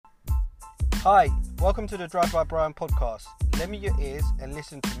Hi, welcome to the Drive by Brian podcast. Lend me your ears and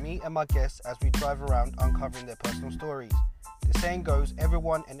listen to me and my guests as we drive around uncovering their personal stories. The saying goes,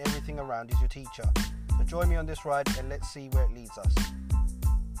 everyone and everything around is your teacher. So join me on this ride and let's see where it leads us.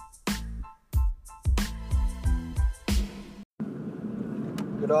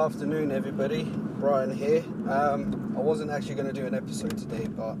 Good afternoon, everybody. Brian here. I wasn't actually going to do an episode today,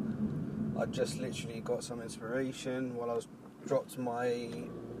 but I just literally got some inspiration while I was dropped my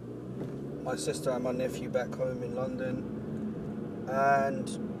sister and my nephew back home in London, and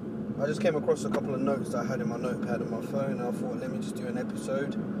I just came across a couple of notes that I had in my notepad on my phone, and I thought, let me just do an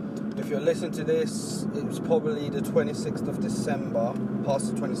episode. If you're listening to this, it's probably the 26th of December,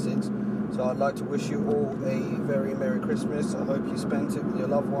 past the 26th, so I'd like to wish you all a very Merry Christmas. I hope you spent it with your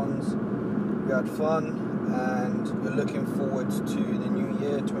loved ones, you had fun, and you're looking forward to the new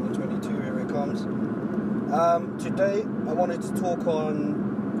year, 2022, here it comes. Today, I wanted to talk on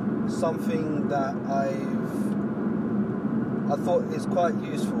something that I thought is quite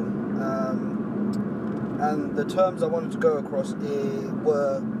useful, and the terms I wanted to go across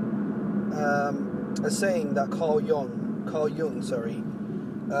were a saying that Carl Jung,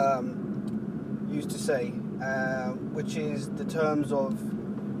 used to say, which is the terms of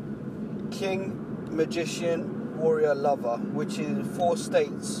king, magician, warrior, lover, which is 4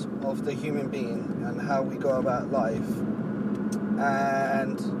 states of the human being and how we go about life.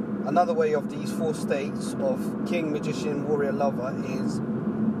 And another way of these 4 states of king, magician, warrior, lover is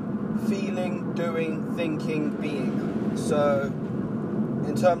feeling, doing, thinking, being. So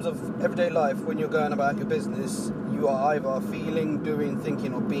in terms of everyday life, when you're going about your business, you are either feeling, doing,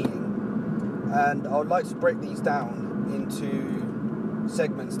 thinking, or being. And I would like to break these down into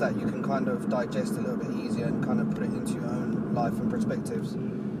segments that you can kind of digest a little bit easier and kind of put it into your own life and perspectives.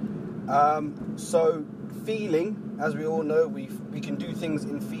 So feeling, as we all know, we can do things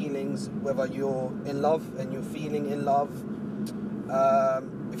in feelings, whether you're in love and you're feeling in love.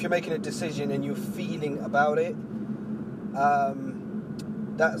 If you're making a decision and you're feeling about it,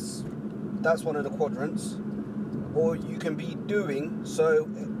 that's one of the quadrants. Or you can be doing, so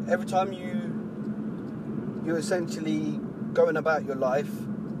every time you're essentially going about your life,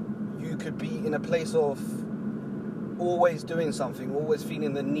 you could be in a place of always doing something, always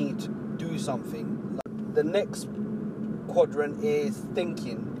feeling the need to do something. The next quadrant is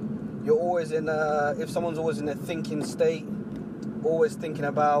thinking. You're always if someone's always in a thinking state, always thinking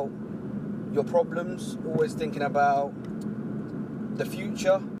about your problems, always thinking about the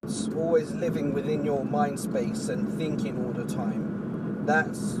future, it's always living within your mind space and thinking all the time.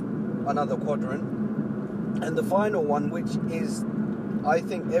 That's another quadrant. And the final one, which is I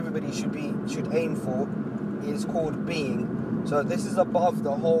think everybody should aim for, is called being. So this is above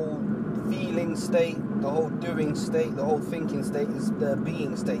the whole feeling state, the whole doing state, the whole thinking state, is the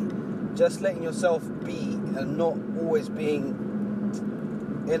being state. Just letting yourself be and not always being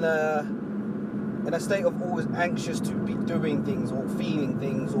in a state of always anxious to be doing things or feeling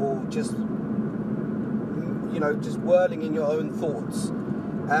things, or just whirling in your own thoughts.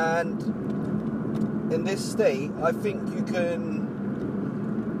 And in this state, I think you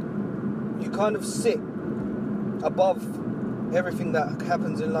kind of sit above everything that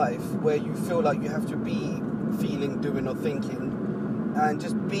happens in life, where you feel like you have to be feeling, doing, or thinking, and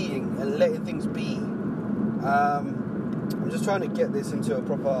just being and letting things be. I'm just trying to get this into a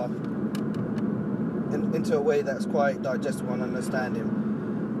proper, into a way that's quite digestible and understanding.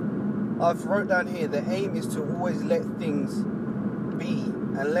 I've wrote down here, the aim is to always let things be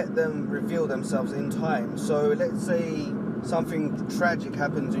and let them reveal themselves in time. So let's say something tragic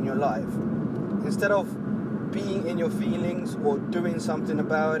happens in your life. Instead of being in your feelings or doing something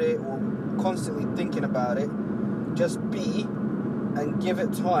about it or constantly thinking about it, just be and give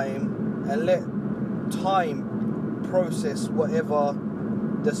it time and let time process whatever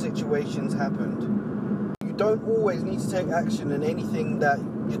the situations happened. You don't always need to take action in anything that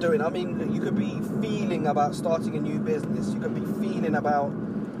you're doing. I mean, you could be feeling about starting a new business, you could be feeling about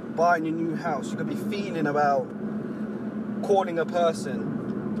buying a new house, you could be feeling about calling a person,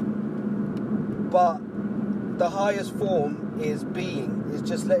 but the highest form is being, is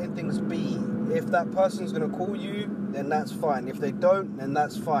just letting things be. If that person's going to call you, then that's fine. If they don't, then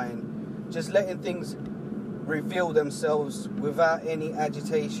that's fine. Just letting things reveal themselves without any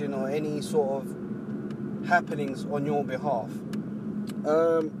agitation or any sort of happenings on your behalf.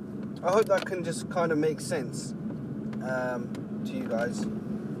 I hope that can just kind of make sense to you guys.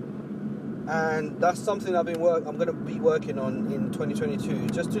 And that's something I'm going to be working on in 2022,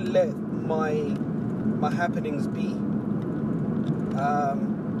 just to let my happenings be,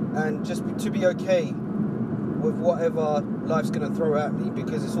 and just to be okay with whatever life's going to throw at me,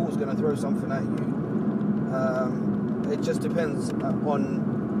 because it's always going to throw something at you. It just depends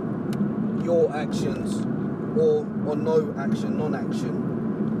on your actions or no action, non-action.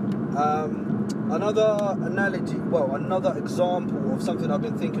 Another analogy, another example of something I've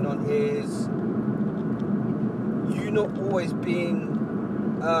been thinking on is you not always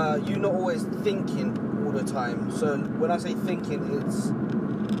thinking all the time. So when I say thinking, it's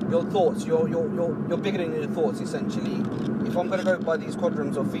your thoughts. You're bigger than your thoughts, essentially. If I'm going to go by these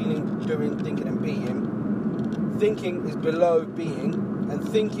quadrants of feeling, doing, thinking, and being, thinking is below being, and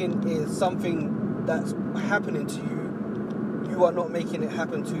thinking is something that's happening to you. You are not making it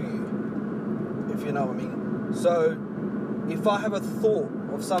happen to you, if you know what I mean. So if I have a thought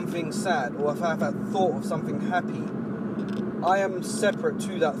of something sad, or if I have a thought of something happy, I am separate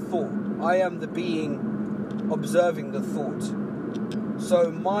to that thought. I am the being observing the thought.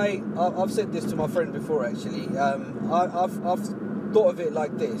 So I've said this to my friend before, actually. I've thought of it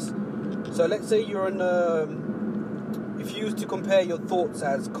like this. So let's say you're if you used to compare your thoughts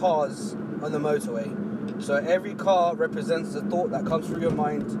as cars on the motorway. So every car represents a thought that comes through your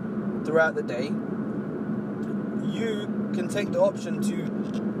mind throughout the day. You can take the option to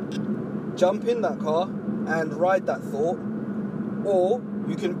jump in that car and ride that thought, or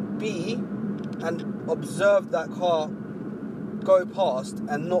you can be and observe that car go past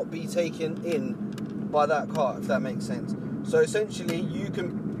and not be taken in by that car, if that makes sense. So essentially you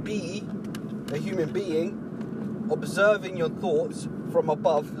can be a human being observing your thoughts from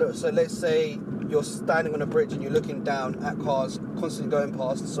above. So let's say you're standing on a bridge and you're looking down at cars constantly going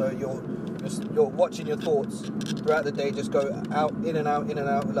past, so you're watching your thoughts throughout the day just go out, in and out,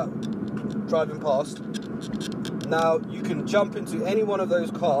 like driving past. Now you can jump into any one of those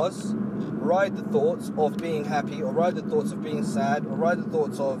cars, ride the thoughts of being happy, or ride the thoughts of being sad, or ride the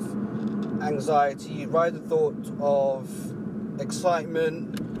thoughts of anxiety, ride the thought of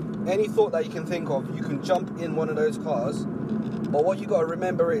excitement, any thought that you can think of. You can jump in one of those cars. But what you got to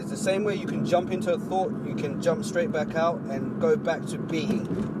remember is the same way you can jump into a thought, you can jump straight back out and go back to being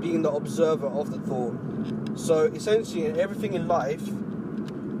the observer of the thought. So essentially in everything in life,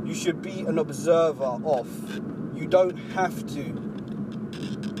 you should be an observer of. You don't have to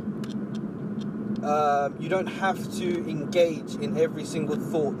engage in every single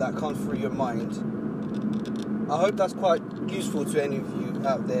thought that comes through your mind. I hope that's quite useful to any of you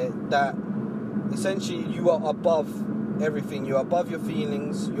out there, that essentially you are above everything. You're above your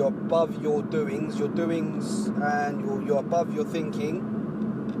feelings, you're above your doings, and you're above your thinking.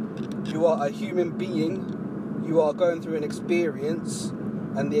 You are a human being. You are going through an experience,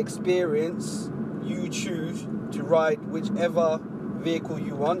 and the experience, you choose to ride whichever vehicle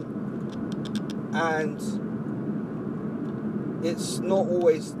you want. And it's not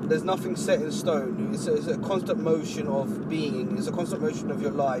always, there's nothing set in stone. It's a constant motion of being. It's a constant motion of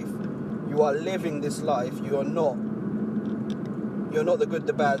your life. You are living this life. You're not the good,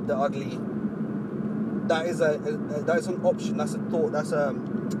 the bad, the ugly. That is an option. That's a thought.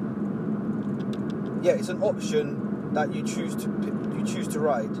 It's an option that you choose to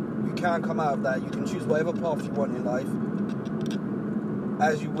ride. You can come out of that. You can choose whatever path you want in life,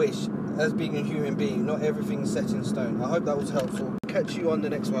 as you wish, as being a human being. Not everything's set in stone. I hope that was helpful. Catch you on the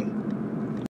next one.